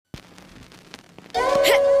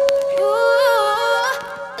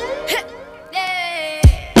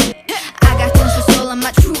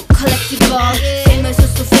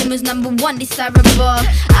famous, number one, desirable.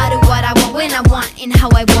 I do what I want, when I want, and how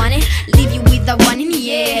I want it. Leave you with the one in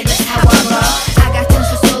the air, that's how I roll. I got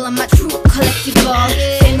tons of soul, I'm a true collectible.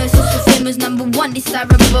 Famous, also famous, number one,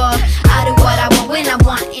 desirable. I do what I want, when I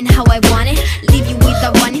want, and how I want it. Leave you with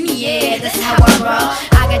the one in the air, that's how I roll.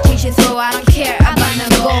 I got change to throw, I don't care about no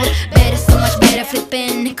gold. Better, so much better,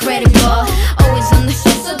 flipping incredible. Always on the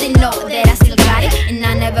show, so they know that I still got it. And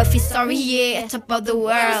I never feel sorry, yeah, top of the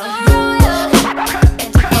world.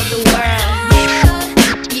 Top of the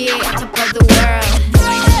world. Yeah, top of the world.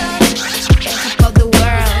 Top of the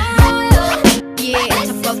world. Yeah,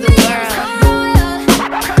 top of the world.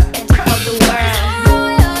 Top of the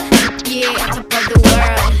world. Yeah, top of the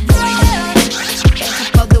world.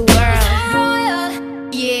 Top of the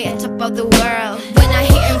world. Yeah, top of the world. When I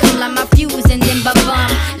hear him come like my fuse and then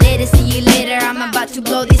ba-bum. Later, see you later, I'm about to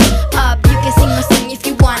blow this up. You can sing my song if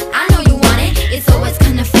you want, I know you want it. It's always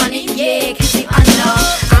kinda funny, yeah, cause you know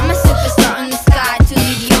I'm a superstar on the sky to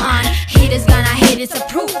lead you on. Haters gonna hate, it's a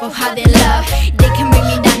proof of how they love. They can bring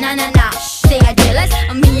me down, nah, nah, nah. Shh, they are jealous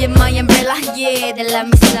of me and my umbrella, yeah, they love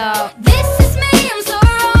me so. This is me, I'm so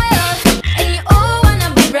royal, and you all wanna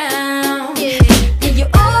be round. Yeah, you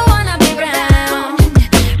all wanna be round.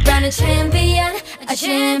 Round a champion, a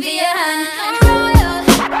champion. Royal,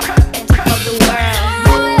 and top of the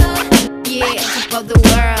world. Yeah, top of the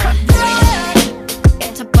world.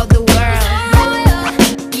 Top of the world.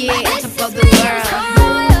 Yeah, top of the world.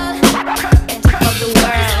 Top of the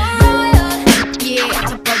world. Yeah,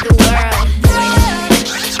 top of the world.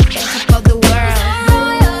 Top of the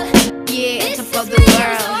world. Yeah, top of the world.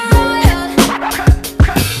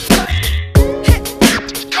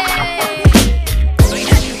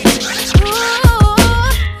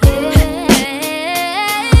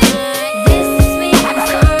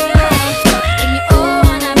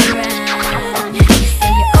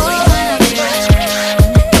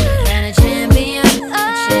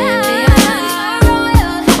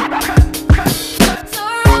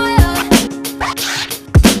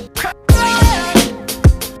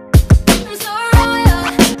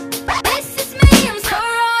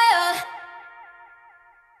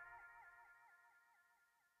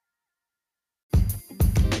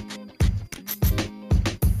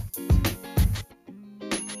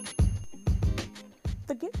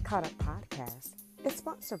 The Get Caught Up podcast is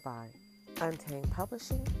sponsored by Untamed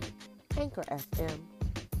Publishing, Anchor FM,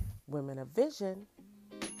 Women of Vision,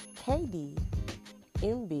 KD,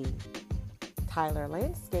 MB, Tyler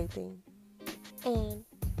Landscaping, and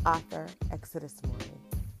author Exodus Morning.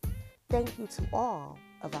 Thank you to all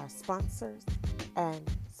of our sponsors and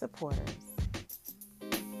supporters.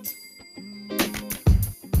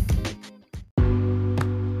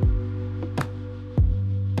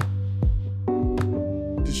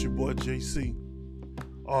 It's your boy JC,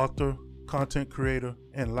 author, content creator,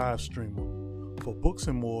 and live streamer. For books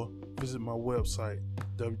and more, visit my website,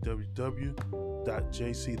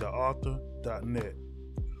 www.jctheauthor.net.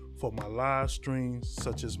 For my live streams,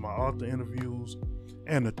 such as my author interviews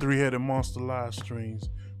and the Three-Headed Monster live streams,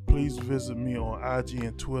 please visit me on IG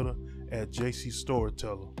and Twitter at JC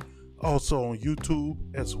Storyteller. Also on YouTube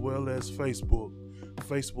as well as Facebook,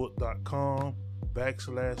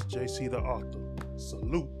 facebook.com/JC the Author.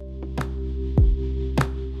 Salute.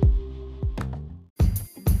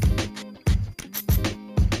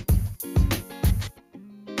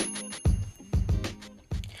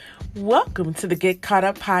 Welcome to the Get Caught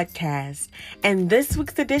Up podcast and this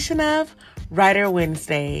week's edition of Writer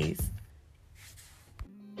Wednesdays.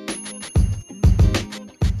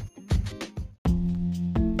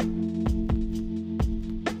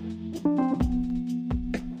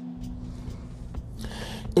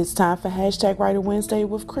 It's time for Hashtag Writer Wednesday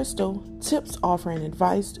with Crystal, tips offering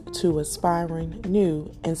advice to aspiring, new,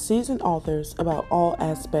 and seasoned authors about all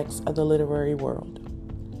aspects of the literary world.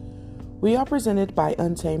 We are presented by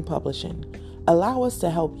Untamed Publishing. Allow us to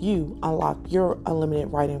help you unlock your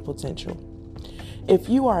unlimited writing potential. If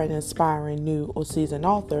you are an aspiring, new, or seasoned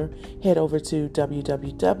author, head over to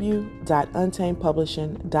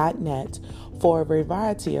www.untamedpublishing.net for a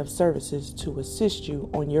variety of services to assist you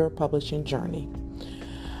on your publishing journey.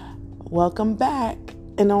 Welcome back.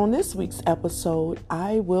 And on this week's episode,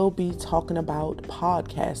 I will be talking about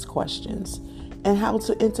podcast questions and how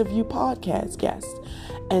to interview podcast guests.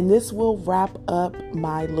 And this will wrap up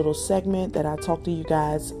my little segment that I talk to you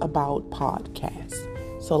guys about podcasts.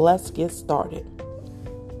 So let's get started.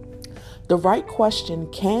 The right question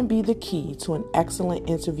can be the key to an excellent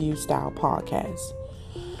interview style podcast.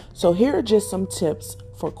 So here are just some tips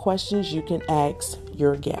for questions you can ask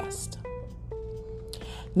your guest.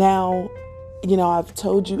 Now, I've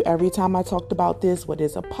told you every time I talked about this, what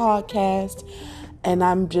is a podcast? And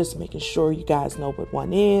I'm just making sure you guys know what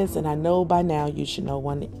one is. And I know by now you should know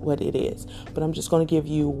what it is. But I'm just going to give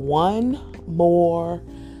you one more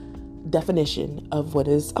definition of what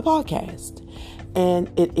is a podcast.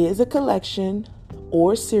 And it is a collection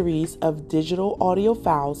or series of digital audio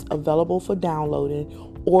files available for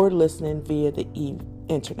downloading or listening via the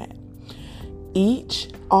internet. Each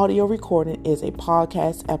audio recording is a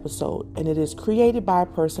podcast episode, and it is created by a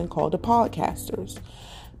person called the podcasters.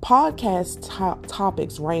 Podcast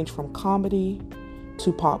topics range from comedy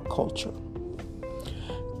to pop culture.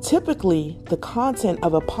 Typically, the content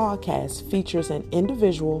of a podcast features an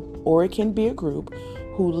individual, or it can be a group,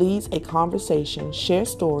 who leads a conversation, shares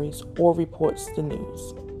stories, or reports the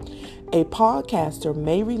news. A podcaster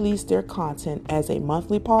may release their content as a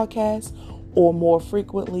monthly podcast or more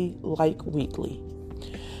frequently like weekly.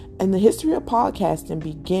 And the history of podcasting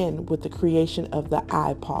began with the creation of the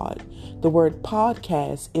iPod. The word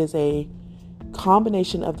podcast is a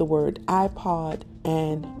combination of the word iPod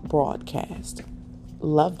and broadcast.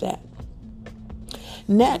 Love that.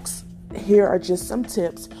 Next, here are just some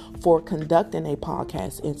tips for conducting a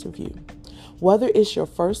podcast interview. Whether it's your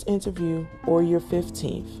first interview or your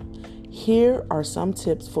 15th, here are some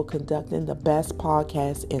tips for conducting the best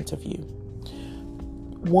podcast interview.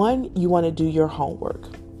 1, you want to do your homework.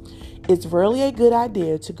 It's rarely a good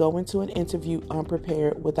idea to go into an interview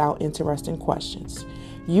unprepared without interesting questions.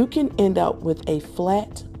 You can end up with a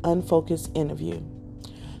flat, unfocused interview.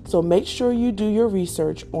 So make sure you do your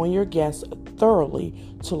research on your guests thoroughly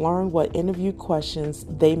to learn what interview questions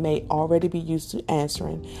they may already be used to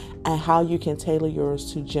answering and how you can tailor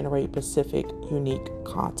yours to generate specific, unique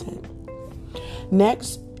content.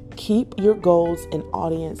 Next, keep your goals and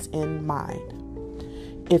audience in mind.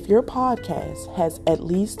 If your podcast has at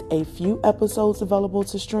least a few episodes available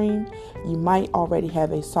to stream, you might already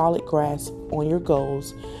have a solid grasp on your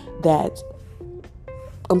goals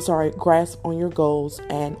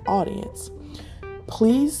and audience.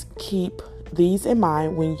 Please keep these in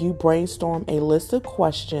mind when you brainstorm a list of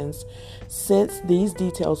questions, since these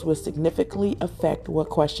details will significantly affect what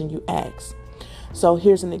question you ask. So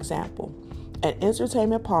here's an example. An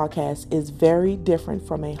entertainment podcast is very different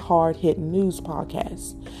from a hard-hitting news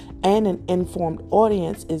podcast, and an informed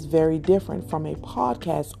audience is very different from a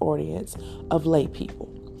podcast audience of lay people.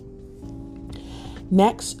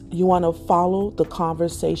 Next, you want to follow the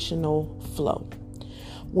conversational flow.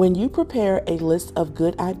 When you prepare a list of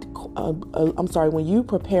good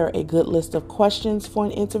list of questions for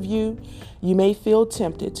an interview, you may feel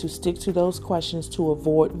tempted to stick to those questions to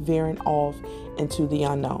avoid veering off into the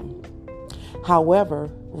unknown.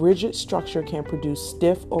 However, rigid structure can produce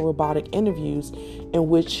stiff or robotic interviews in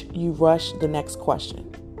which you rush the next question.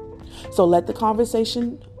 So let the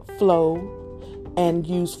conversation flow and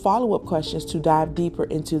use follow-up questions to dive deeper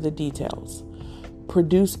into the details.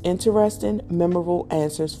 Produce interesting, memorable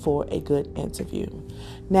answers for a good interview.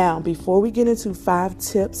 Now, before we get into 5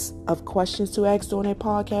 tips of questions to ask during a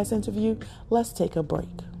podcast interview, let's take a break.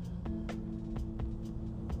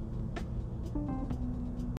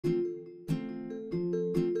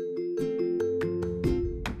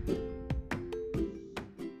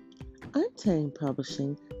 Untamed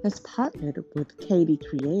Publishing has partnered with Katie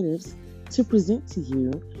Creatives to present to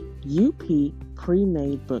you UP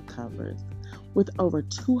pre-made book covers. With over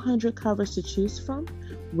 200 covers to choose from,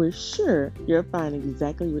 we're sure you'll find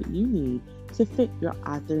exactly what you need to fit your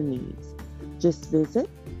author needs. Just visit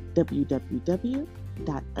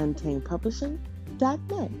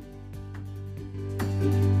www.untamedpublishing.net.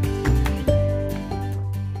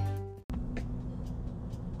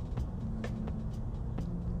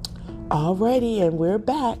 Alrighty, and we're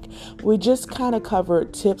back. We just kind of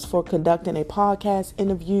covered tips for conducting a podcast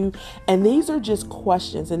interview, and these are just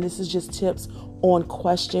questions, and this is just tips on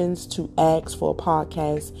questions to ask for a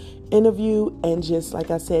podcast interview, and just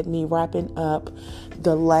like I said, me wrapping up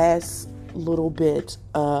the last little bit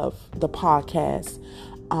of the podcast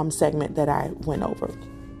segment that I went over.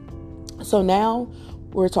 So now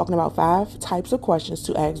we're talking about 5 types of questions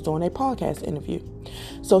to ask during a podcast interview.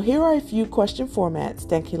 So here are a few question formats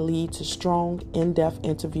that can lead to strong, in-depth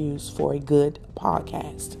interviews for a good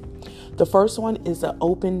podcast. The first one is the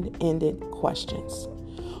open-ended questions.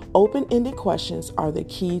 Open-ended questions are the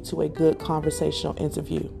key to a good conversational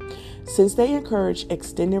interview, since they encourage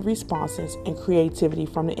extended responses and creativity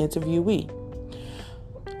from the interviewee.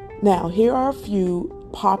 Now, here are a few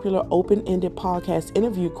popular open-ended podcast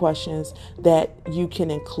interview questions that you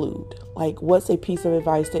can include. Like, what's a piece of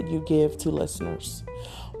advice that you give to listeners?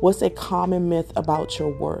 What's a common myth about your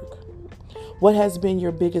work? What has been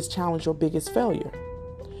your biggest challenge or biggest failure?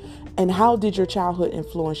 And how did your childhood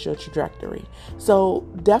influence your trajectory? So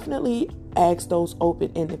definitely ask those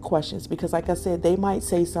open-ended questions, because like I said, they might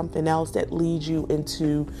say something else that leads you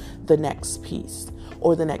into the next piece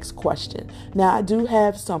or the next question. Now, I do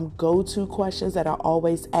have some go-to questions that I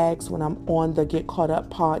always ask when I'm on the Get Caught Up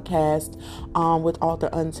podcast with Author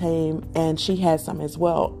Untamed, and she has some as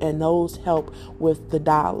well, and those help with the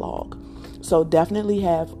dialogue. So definitely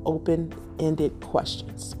have open-ended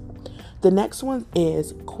questions. The next one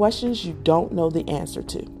is questions you don't know the answer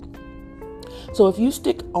to. So if you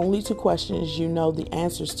stick only to questions you know the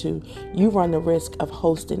answers to, you run the risk of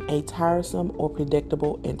hosting a tiresome or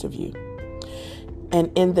predictable interview.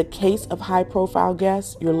 And in the case of high-profile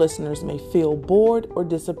guests, your listeners may feel bored or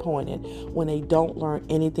disappointed when they don't learn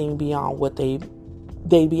anything beyond what they'd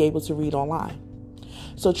be able to read online.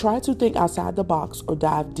 So try to think outside the box or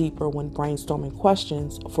dive deeper when brainstorming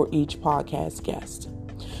questions for each podcast guest.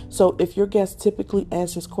 So if your guest typically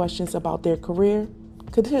answers questions about their career,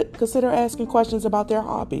 consider asking questions about their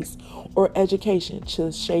hobbies or education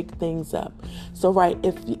to shake things up. So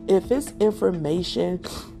if it's information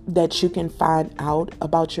that you can find out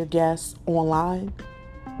about your guests online,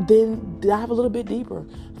 then dive a little bit deeper,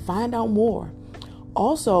 find out more.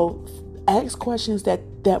 Also, ask questions that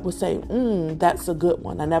would say, that's a good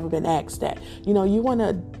one. I've never been asked that. You want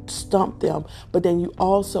to stump them, but then you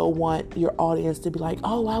also want your audience to be like,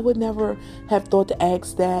 oh, I would never have thought to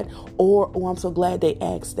ask that, or I'm so glad they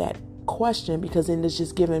asked that question, because then it's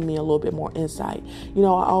just giving me a little bit more insight. I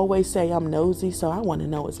always say I'm nosy, so I want to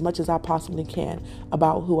know as much as I possibly can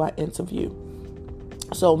about who I interview.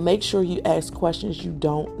 So make sure you ask questions you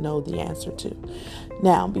don't know the answer to.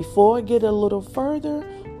 Now, before I get a little further,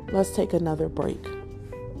 let's take another break.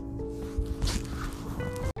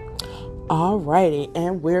 Alrighty,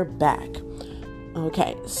 and we're back.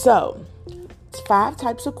 Okay, so 5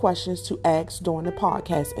 types of questions to ask during the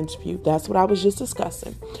podcast interview. That's what I was just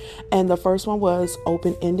discussing. And the first one was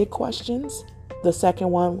open-ended questions. The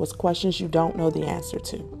second one was questions you don't know the answer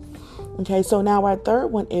to. Okay, so now our third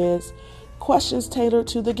one is questions tailored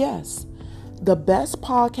to the guest. The best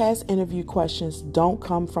podcast interview questions don't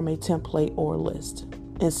come from a template or a list.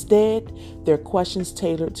 Instead, they're questions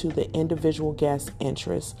tailored to the individual guest's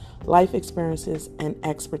interests, life experiences, and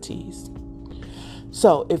expertise.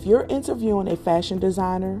 So, if you're interviewing a fashion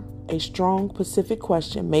designer, a strong specific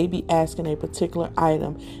question may be asking a particular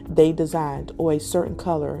item they designed or a certain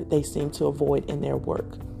color they seem to avoid in their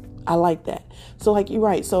work. I like that. So you're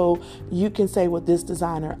right. So you can say with this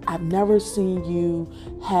designer, I've never seen you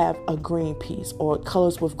have a green piece or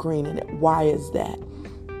colors with green in it. Why is that?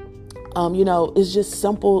 It's just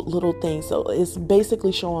simple little things. So it's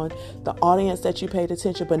basically showing the audience that you paid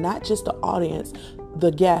attention, but not just the audience,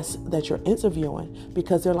 the guests that you're interviewing,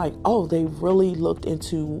 because they're like, oh, they really looked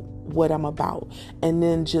into what I'm about, and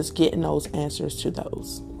then just getting those answers to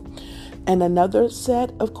those. And another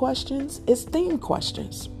set of questions is theme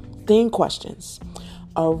questions. Theme questions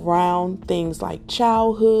around things like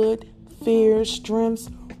childhood, fears, strengths,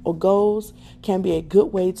 or goals can be a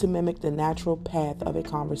good way to mimic the natural path of a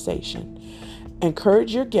conversation.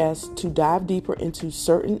 Encourage your guests to dive deeper into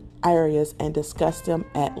certain areas and discuss them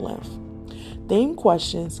at length. Theme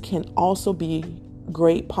questions can also be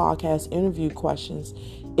great podcast interview questions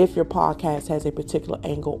if your podcast has a particular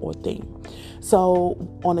angle or theme.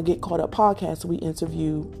 So on the Get Caught Up podcast, we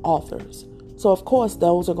interview authors. So of course,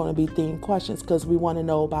 those are going to be themed questions because we want to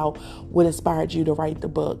know about what inspired you to write the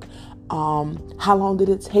book. How long did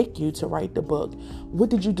it take you to write the book? What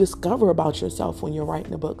did you discover about yourself when you're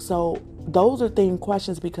writing the book? So those are themed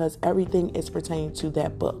questions because everything is pertaining to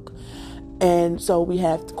that book. And so we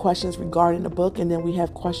have questions regarding the book, and then we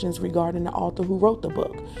have questions regarding the author who wrote the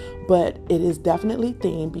book. But it is definitely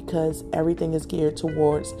themed because everything is geared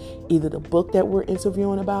towards either the book that we're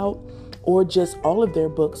interviewing about or just all of their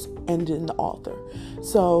books and then the author.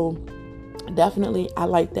 So definitely I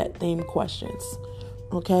like that themed questions.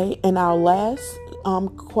 Okay, and our last our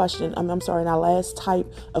last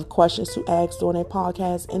type of questions to ask during a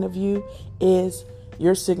podcast interview is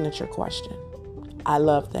your signature question. I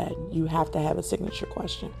love that. You have to have a signature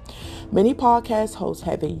question. Many podcast hosts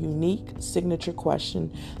have a unique signature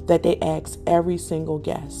question that they ask every single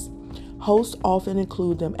guest. Hosts often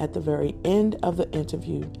include them at the very end of the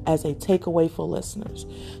interview as a takeaway for listeners.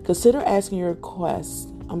 Consider asking your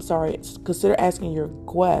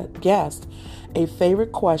guest a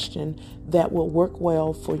favorite question that will work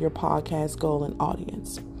well for your podcast goal and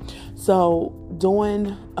audience. So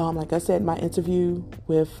doing, like I said, my interview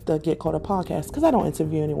with the Get Caught Up podcast, because I don't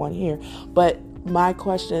interview anyone here, but my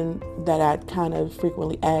question that I kind of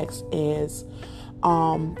frequently ask is,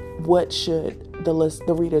 what should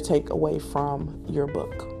the reader take away from your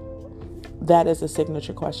book? that is a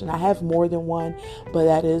signature question. I have more than one, but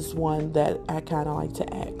that is one that I kind of like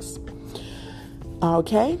to ask.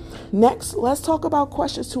 Okay, next, let's talk about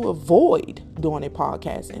questions to avoid during a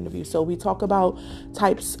podcast interview. So we talk about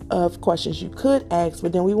types of questions you could ask,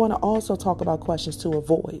 but then we want to also talk about questions to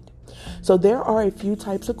avoid. So there are a few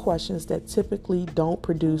types of questions that typically don't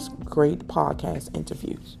produce great podcast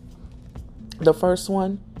interviews. The first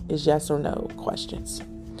one is yes or no questions.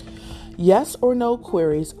 Yes or no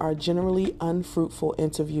queries are generally unfruitful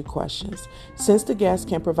interview questions, since the guest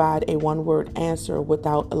can provide a one-word answer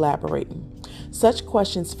without elaborating. Such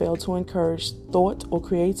questions fail to encourage thought or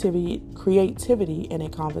creativity in a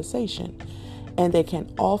conversation, and they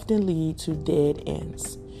can often lead to dead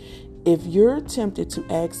ends. If you're tempted to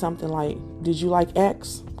ask something like, did you like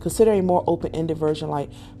X? Consider a more open-ended version like,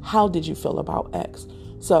 how did you feel about X?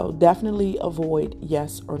 So definitely avoid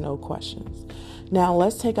yes or no questions. Now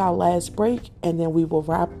let's take our last break, and then we will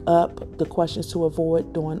wrap up the questions to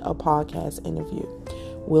avoid during a podcast interview.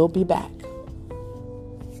 We'll be back.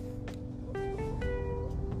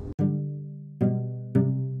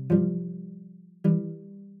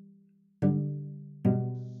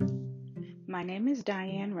 My name is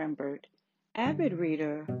Diane Rembert, avid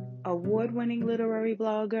reader, award-winning literary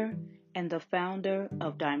blogger, and the founder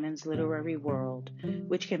of Diamonds Literary World,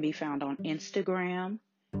 which can be found on Instagram,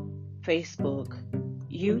 Facebook,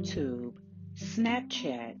 YouTube,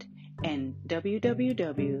 Snapchat, and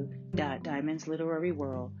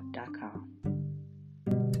www.diamondsliteraryworld.com.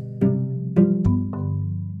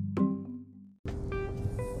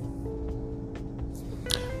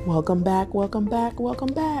 Welcome back.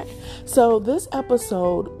 So this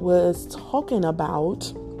episode was talking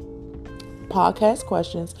about podcast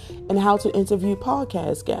questions and how to interview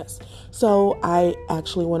podcast guests. So I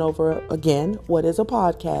actually went over again, what is a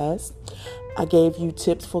podcast? I gave you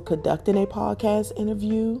tips for conducting a podcast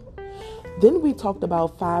interview. Then we talked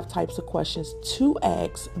about 5 types of questions to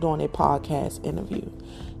ask during a podcast interview.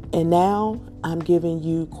 And now I'm giving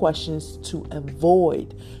you questions to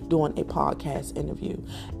avoid during a podcast interview.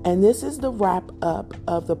 And this is the wrap up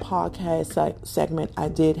of the podcast segment I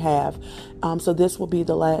did have. So this will be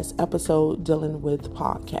the last episode dealing with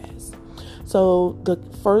podcasts. So the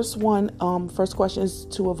first question is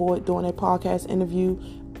to avoid during a podcast interview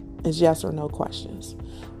is yes or no questions.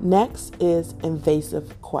 Next is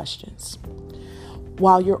invasive questions.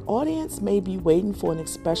 While your audience may be waiting for an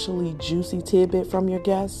especially juicy tidbit from your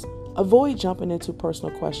guests, avoid jumping into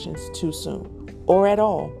personal questions too soon or at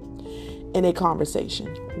all in a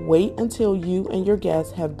conversation. Wait until you and your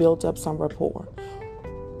guests have built up some rapport,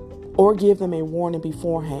 or give them a warning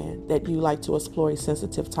beforehand that you like to explore a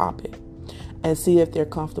sensitive topic and see if they're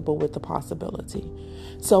comfortable with the possibility.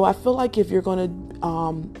 So I feel like if you're going to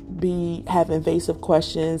have invasive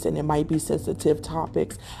questions and it might be sensitive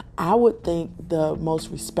topics, I would think the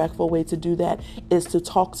most respectful way to do that is to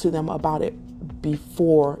talk to them about it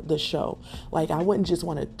before the show. Like, I wouldn't just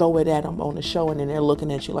want to throw it at them on the show and then they're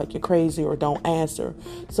looking at you like you're crazy or don't answer.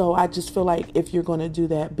 So I just feel like if you're going to do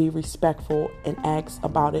that, be respectful and ask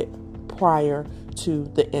about it prior to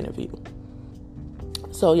the interview.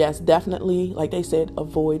 So yes, definitely, like they said,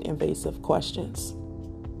 avoid invasive questions.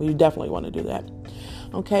 You definitely want to do that.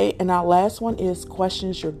 Okay, and our last one is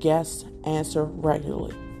questions your guests answer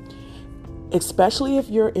regularly. Especially if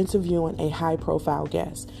you're interviewing a high-profile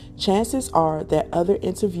guest, chances are that other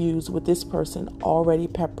interviews with this person already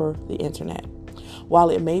pepper the internet. While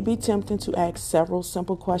it may be tempting to ask several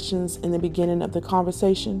simple questions in the beginning of the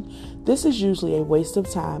conversation, this is usually a waste of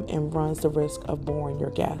time and runs the risk of boring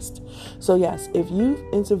your guest. So yes, if you've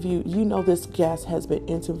interviewed, you know this guest has been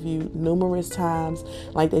interviewed numerous times,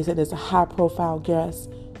 like they said, it's a high-profile guest,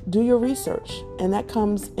 do your research. And that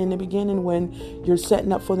comes in the beginning when you're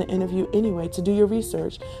setting up for the interview anyway, to do your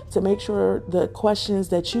research, to make sure the questions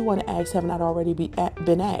that you want to ask have not already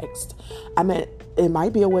been asked. I mean, it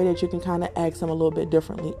might be a way that you can kind of ask them a little bit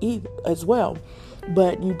differently as well.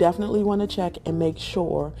 But you definitely want to check and make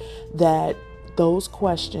sure that those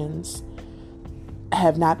questions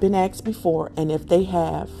have not been asked before. And if they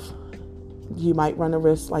have, you might run the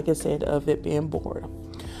risk, like I said, of it being bored.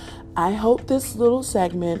 I hope this little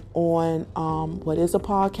segment on what is a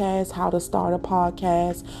podcast, how to start a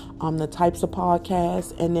podcast, the types of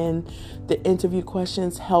podcasts, and then the interview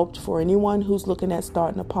questions helped for anyone who's looking at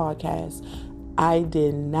starting a podcast. I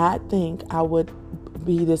did not think I would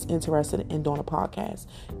be this interested in doing a podcast.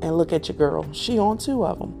 And look at your girl. She on 2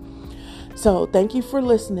 of them. So thank you for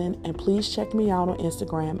listening. And please check me out on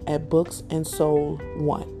Instagram at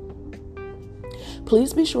BooksandSoul1.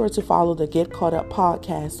 Please be sure to follow the Get Caught Up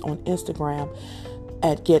podcast on Instagram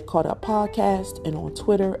at Get Caught Up Podcast and on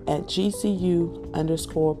Twitter at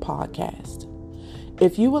GCU_podcast.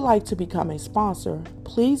 If you would like to become a sponsor,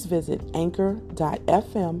 please visit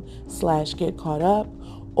anchor.fm/Get Caught Up,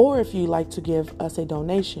 or if you'd like to give us a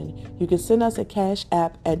donation, you can send us a cash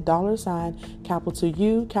app at $U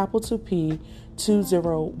P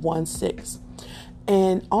 2016.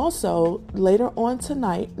 And also, later on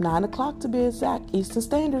tonight, 9 o'clock to be exact, Eastern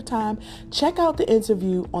Standard Time, check out the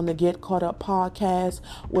interview on the Get Caught Up podcast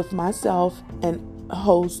with myself and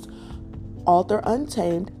host Author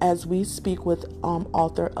Untamed as we speak with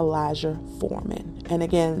author Elijah Foreman. And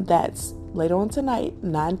again, that's later on tonight,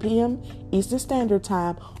 9 p.m. Eastern Standard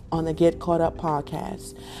Time on the Get Caught Up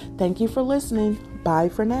podcast. Thank you for listening. Bye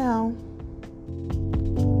for now.